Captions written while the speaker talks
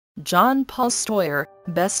Jon Paul Steuer,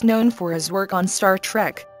 best known for his work on Star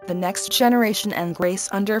Trek, The Next Generation and Grace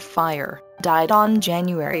Under Fire, died on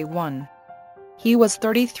January 1. He was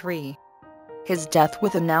 33. His death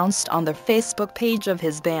was announced on the Facebook page of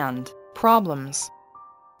his band, Problems.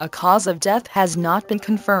 A cause of death has not been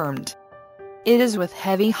confirmed. It is with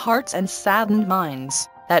heavy hearts and saddened minds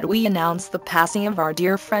that we announce the passing of our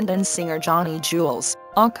dear friend and singer Jonny Jewels,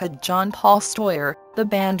 aka Jon Paul Steuer, the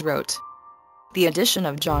band wrote. The addition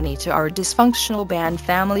of Jonny to our dysfunctional band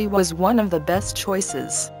family was one of the best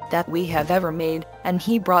choices that we have ever made, and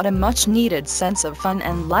he brought a much-needed sense of fun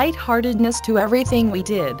and lightheartedness to everything we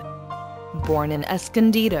did. Born in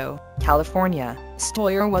Escondido, California,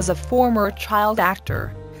 Steuer was a former child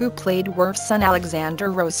actor who played Worf's son Alexander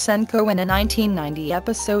Rozhenko in a 1990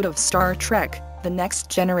 episode of Star Trek, The Next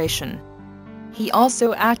Generation. He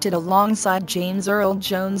also acted alongside James Earl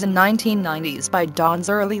Jones in 1990's By Dawn's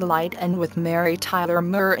Early Light and with Mary Tyler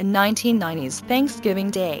Moore in 1990's Thanksgiving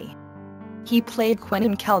Day. He played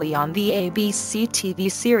Quentin Kelly on the ABC TV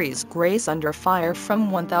series Grace Under Fire from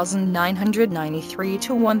 1993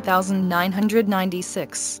 to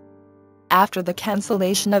 1996. After the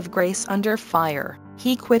cancellation of Grace Under Fire,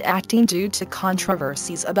 he quit acting due to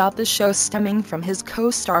controversies about the show stemming from his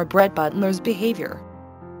co-star Brett Butler's behavior.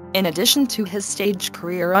 In addition to his stage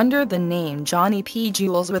career under the name Jonny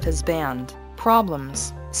Jewels with his band,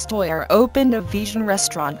 Problems, Steuer opened a vegan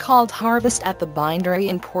restaurant called Harvest at the Bindery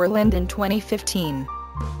in Portland in 2015.